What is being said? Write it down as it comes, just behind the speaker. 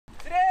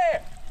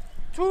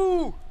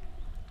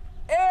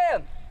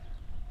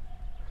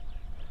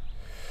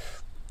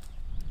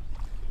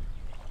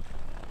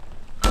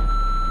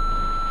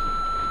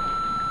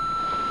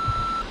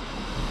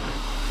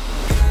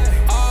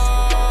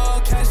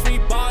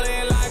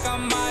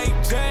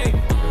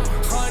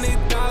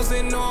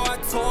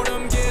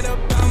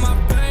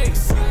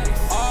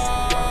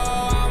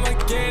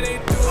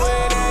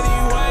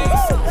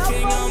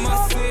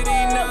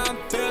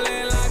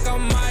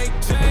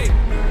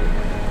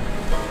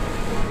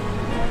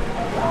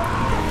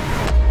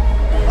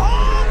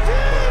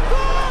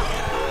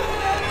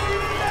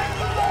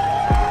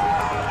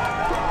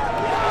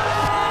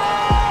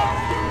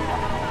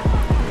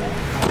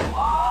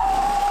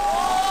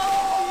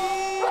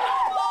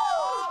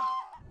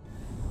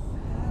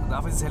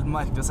faktisk helt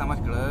merkelig, så jeg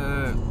merker det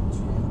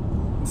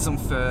som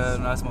før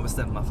når jeg har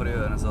bestemt meg for å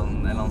gjøre en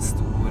eller annen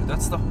stor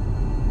døds da.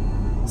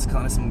 Så kan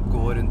jeg liksom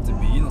gå rundt i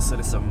byen og så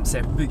liksom se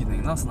på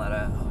bygningen da, sånn der,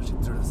 shit,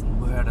 tror du sånn,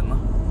 hvor gjør den da?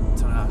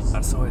 Tror du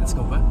det så høyt det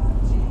skal hoppe?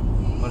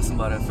 Og liksom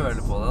bare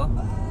føle på det da.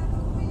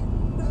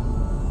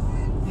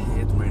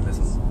 Helt weird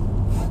liksom.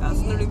 Ja,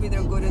 så når du begynner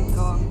å gå rundt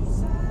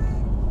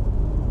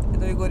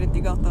når du går rundt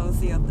i gata og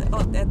sier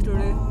at jeg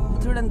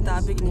tror den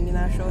der bygningen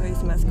er så høy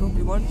som jeg skal opp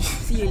i morgen,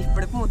 så hjelper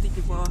det på en måte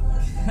ikke på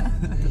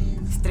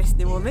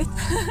stressnivået mitt.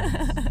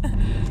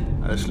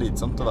 Er det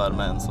slitsomt å være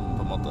med en som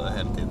på en måte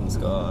hele tiden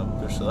skal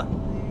pushe det?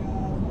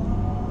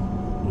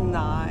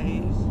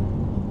 Nei.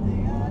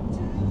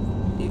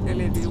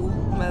 Eller jo,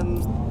 men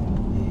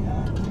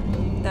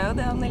det er jo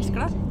det han elsker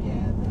da.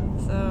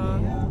 Så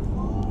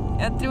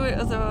jeg tror,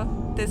 altså,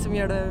 det som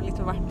gjør det litt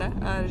verdt det,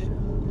 er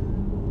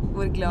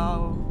hvor glad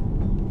og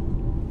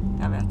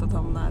jeg vet at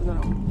han er når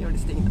han gjør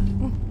disse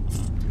tingene.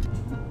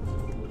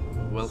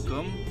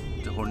 Welcome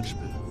to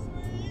Hornsby.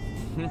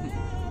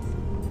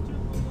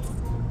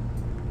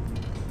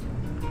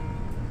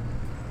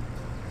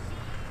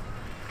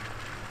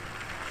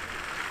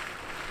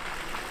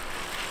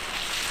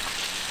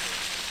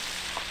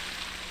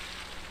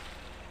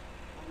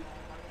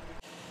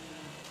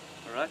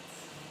 All right.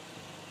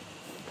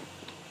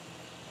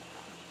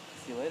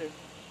 See you later.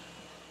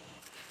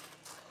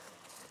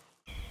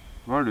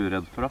 Hva er du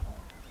redd for da?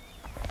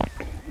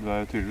 Du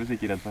er jo tydeligvis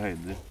ikke redd for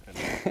høyder,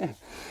 eller?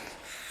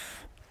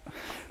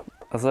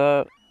 Altså,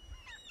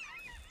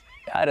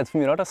 jeg er redd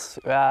for mye rart, ass.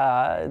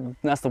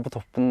 Når jeg står på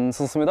toppen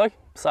sånn som i dag,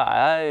 så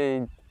er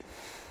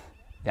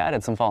jeg er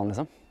redd som faen,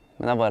 liksom.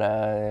 Men jeg bare...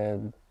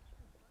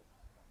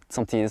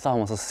 Samtidig så har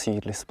man så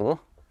sykt lyst på det,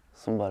 da.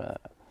 Som bare...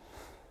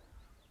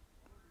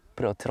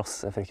 Prøver å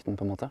trosse frykten,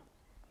 på en måte.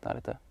 Det er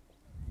litt det.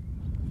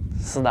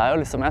 Så det er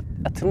jo liksom...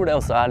 Jeg tror det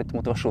også er litt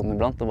motivasjonen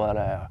iblant, å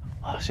bare...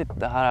 shit,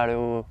 det her er det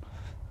jo...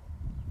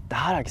 Det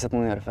her har jeg ikke sett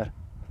noen gjøre før.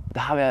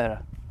 Det her vil jeg gjøre.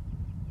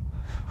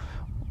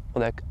 Og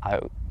det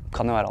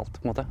kan jo være alt,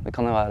 på en måte. Det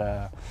kan jo være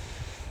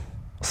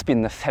å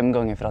spinne 5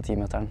 ganger fra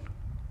 10-meteren.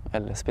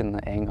 Eller spinne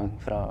 1 gang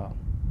fra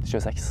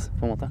 26,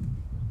 på en måte.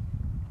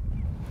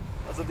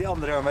 Altså, de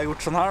andre gangene vi har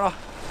gjort sånn her, da,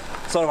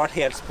 så har det vært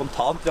helt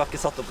spontant. Vi har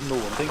ikke satt opp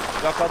noen ting.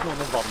 Vi har ikke hatt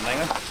noen i vann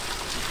engang.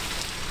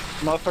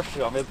 Nå er det første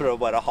gang vi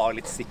prøver bare å ha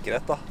litt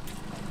sikkerhet, da.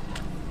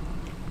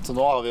 Så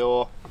nå har vi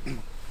jo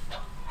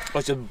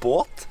kjøpt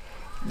båt,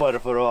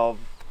 bare for å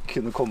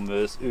kunne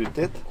komme oss ut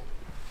dit.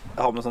 Jeg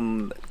har med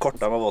sånn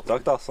kortarm og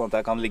våtdrakt da, sånn at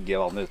jeg kan ligge i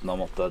vannet uten å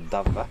måtte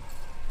daue.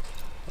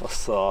 Og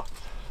så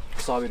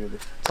har vi Rudi.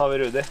 Så har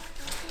vi Rudi.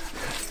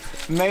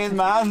 Main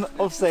man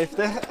of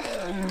safety.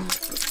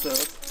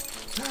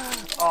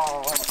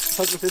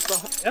 Takk for sist da.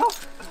 Ja.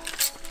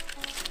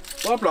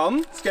 Hva er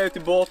planen? Skal jeg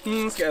ut i båten?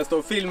 Skal jeg stå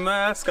og filme?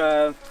 Skal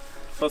jeg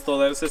bare stå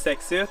der og se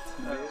sexy ut?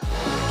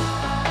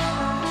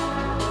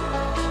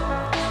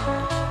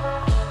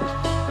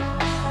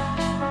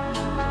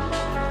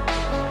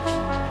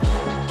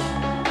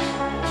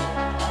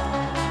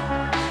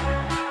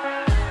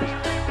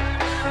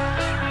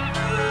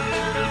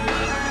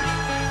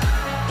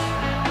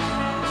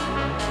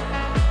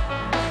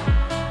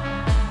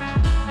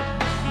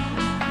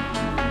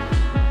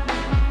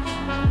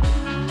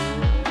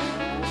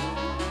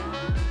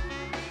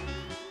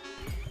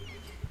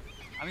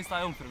 Det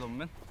er omfredommen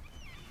min.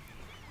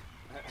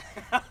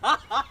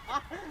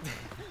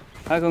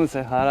 Her kan du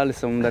se, her er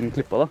liksom den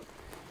klippa da.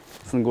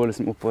 Som går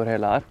liksom oppover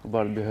hele her, og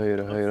bare blir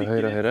høyere og høyere og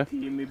høyere og høyere.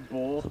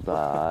 Så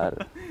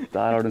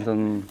der har du en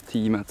sånn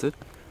 10 meter.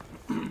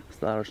 Så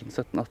der har du sånn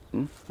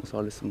 17-18, og så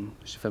har du liksom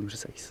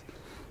 25-26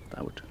 der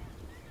borte.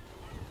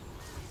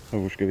 Og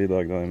hvor skal vi i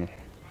dag da, Emil?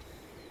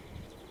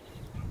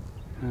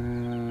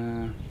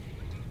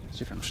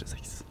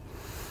 25-26.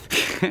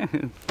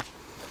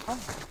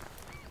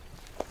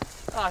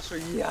 Det er så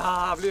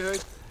jævlig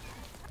høyt.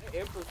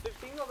 En positiv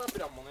ting da, det er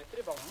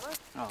brannmaneter i vannet.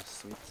 Ja,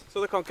 sweet.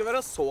 Så det kan ikke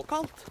være så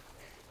kaldt.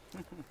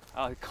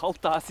 Ja,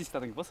 kaldt det er det siste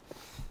jeg tenker på.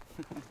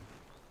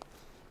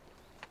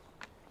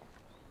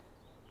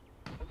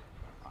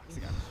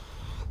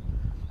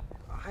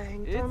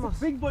 It's a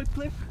big boy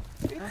cliff.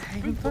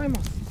 Hang time,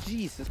 ass.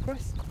 Jesus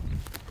Christ.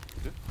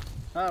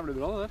 Ja, det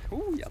blir bra det der.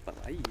 Jævla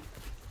vei.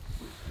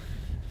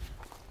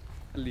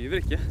 Jeg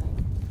lyver ikke.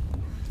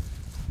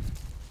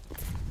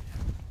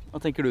 Hva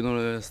tenker du når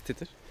du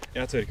titter?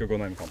 Jeg tør ikke å gå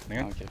nærme kanten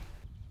engang. Okay.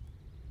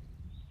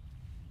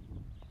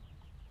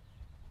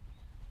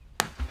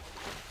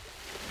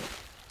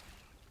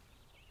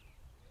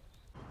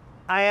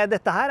 Nei,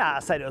 dette her er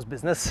seriøs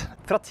business.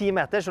 Fra 10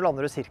 meter så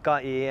lander du cirka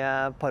i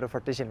par og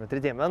 40 km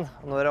i timen.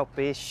 Når du er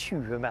oppe i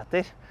 20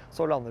 meter,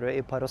 så lander du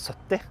i par og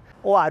 70.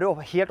 Og er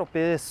du helt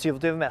oppe i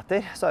 27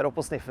 meter, så er du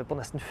oppe og sniffer på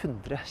nesten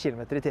 100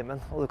 km i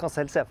timen. Og du kan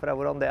selv se for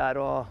deg hvordan det er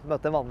å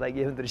møte en vannvegg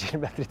i 100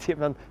 km i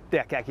timen. Det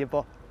er ikke jeg keen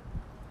på.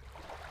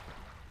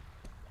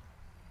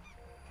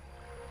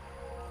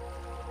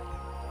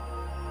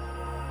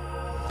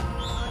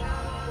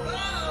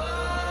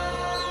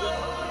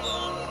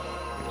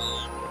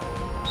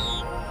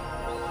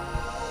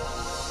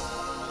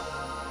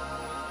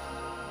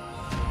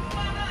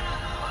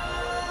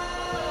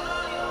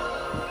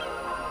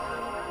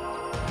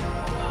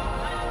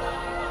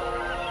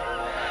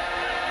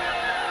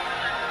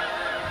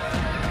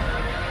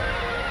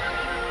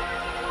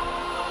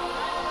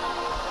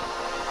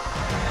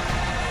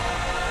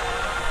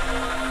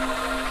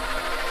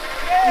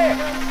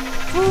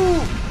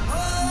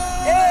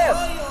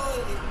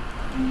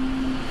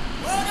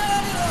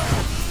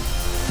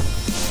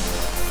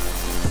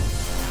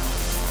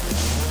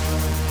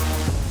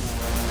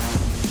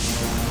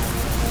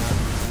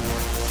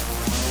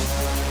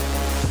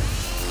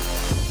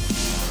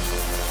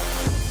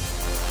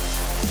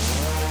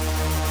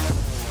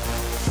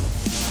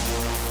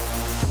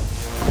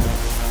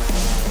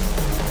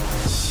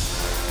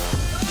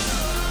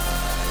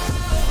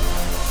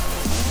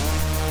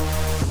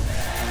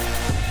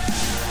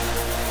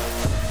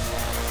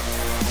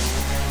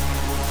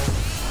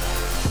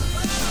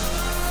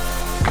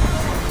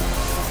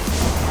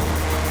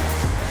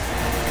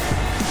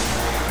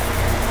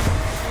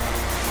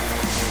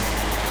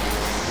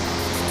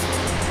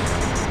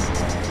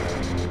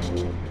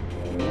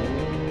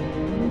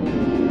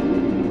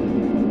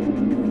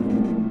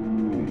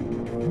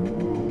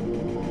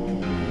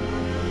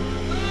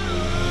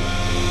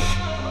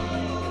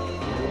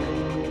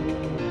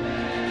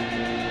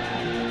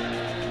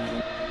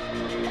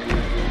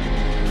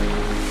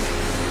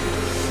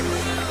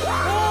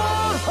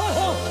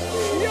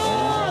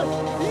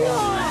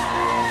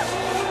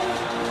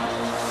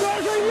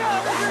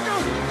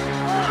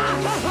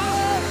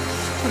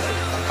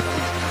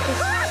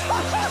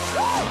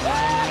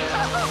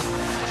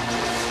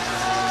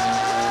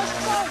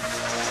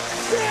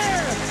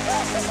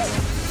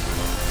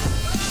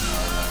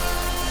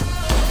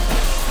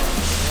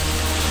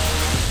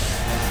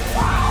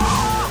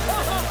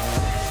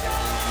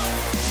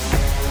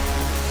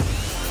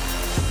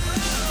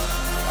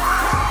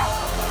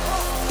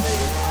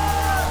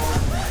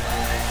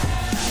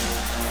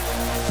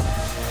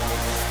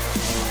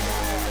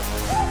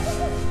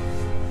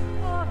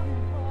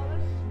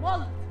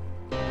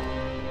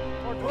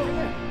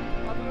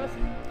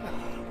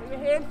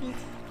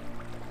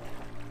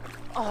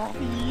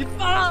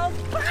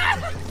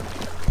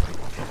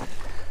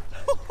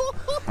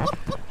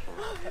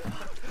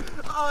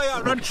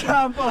 Jævla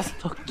champ, ass!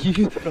 Takk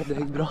Gud for at det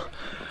gikk bra.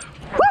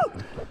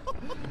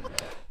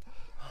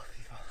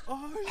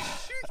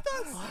 Sjukt,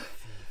 ass!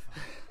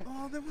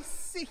 Det var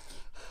sick!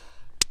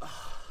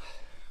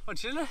 Var det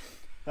chill, eller?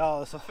 Ja,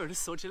 altså. Føles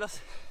så chill,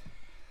 ass.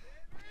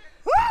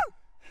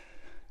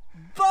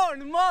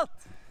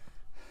 Barnemat!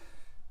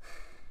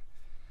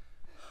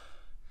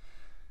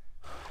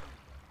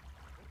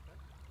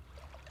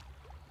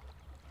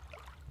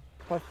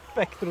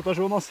 Perfekt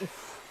rotasjon, ass. Du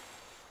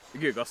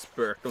kunne ikke ha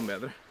spurt om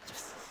bedre.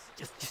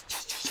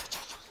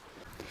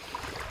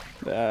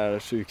 Det er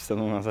det sjukeste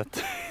noen har sett.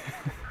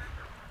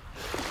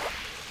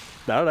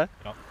 Det er det.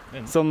 Ja,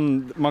 sånn,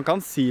 man kan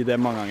si det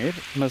mange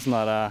ganger, men sånn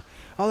der,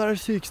 ja, det er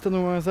det sjukeste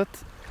noen har sett.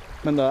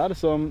 Men det er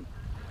som...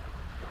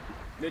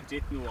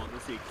 Legit noe av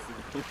det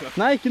sykeste.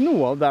 Nei, ikke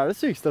noe av det. Det er det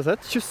sykeste jeg har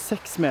sett.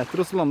 26 meter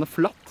og så lander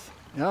flatt.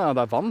 Ja,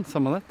 det er vann,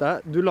 samme det.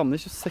 Du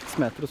lander 26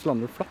 meter og så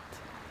lander du flatt.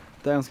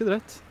 Det er ganske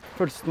drøyt.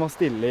 Føltes som den var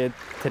stille i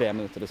 3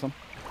 minutter, liksom.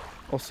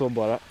 Og så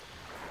bare...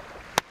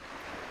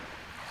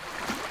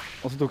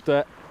 Og så tok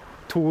det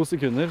 2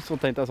 sekunder, så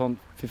tenkte jeg sånn,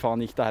 fy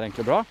faen, gikk det her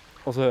egentlig bra?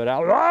 Og så hører jeg,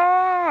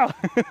 Aah!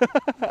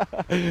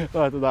 Da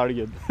vet du, da er det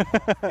good.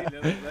 Det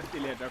er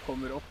stille helt jeg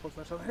kommer opp, og så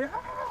er det sånn, ja!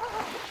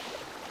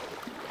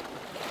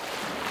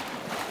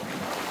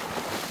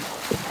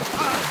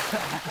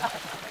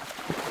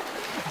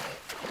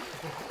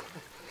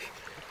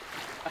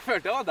 Jeg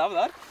følte jeg var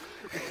der.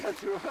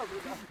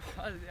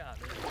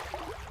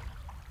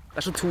 Det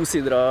er så 2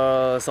 sider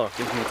av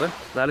saken, på en måte.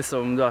 Det er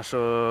liksom, du er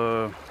så...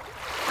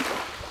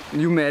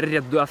 Jo mer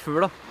redd du er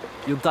før, da,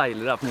 jo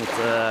deiligere er på en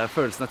måte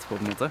følelsen etterpå,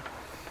 på en måte.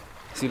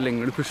 Så jo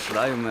lenger du pusher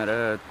deg, jo mer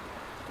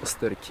og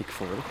større kick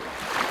får du.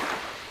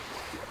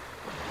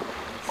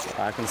 Så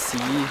jeg kan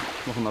si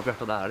med hånda på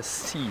hjertet, det er det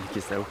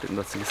sykeste jeg har gjort i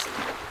en dødsing.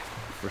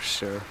 For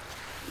sure.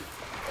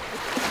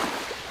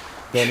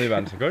 Du har ny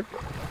verdensrekord?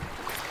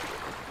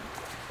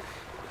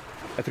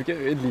 Jeg tror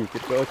ikke jeg liker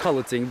å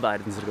kalle ting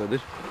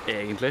verdensrekorder,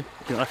 egentlig.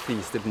 Det kunne være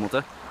fristil, på en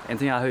måte. En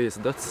ting er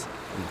høyeste døds.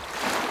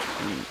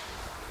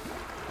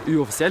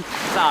 Uoffisielt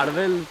så er det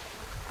vel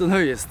den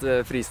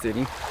høyeste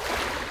fristilen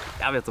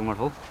jeg vet om, i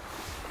hvert fall.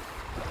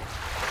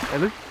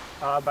 Eller?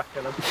 Ja, jeg backer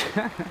den. Det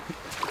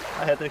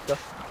er helt riktig.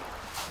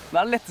 Det er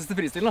den letteste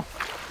fristilen, da.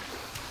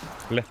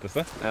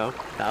 Letteste? Ja,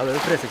 det er jo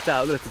det. 360 er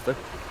jo det letteste.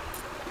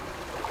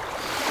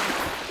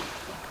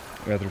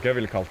 Jeg tror ikke jeg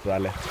ville kalt det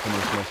der lett for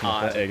noe som helst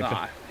måte, egentlig.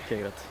 Nei,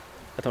 ikke greit.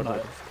 Jeg tar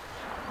det.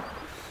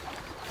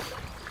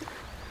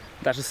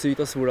 Det er så sykt,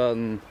 altså, hvordan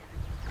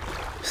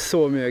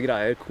så mye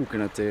greier koker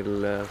ned til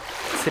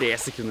 3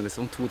 sekunder,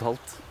 liksom, 2,5.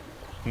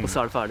 Og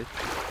så er det ferdig.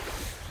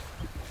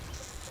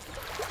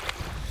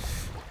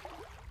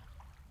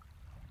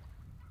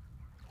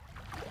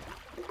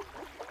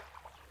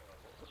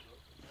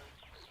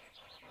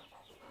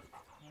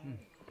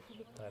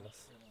 Deilig,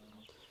 ass.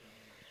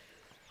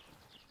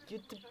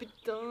 Get the bit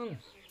done.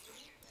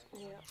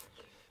 Ja.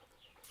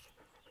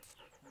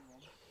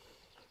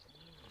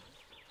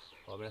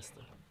 Hva blir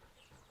neste?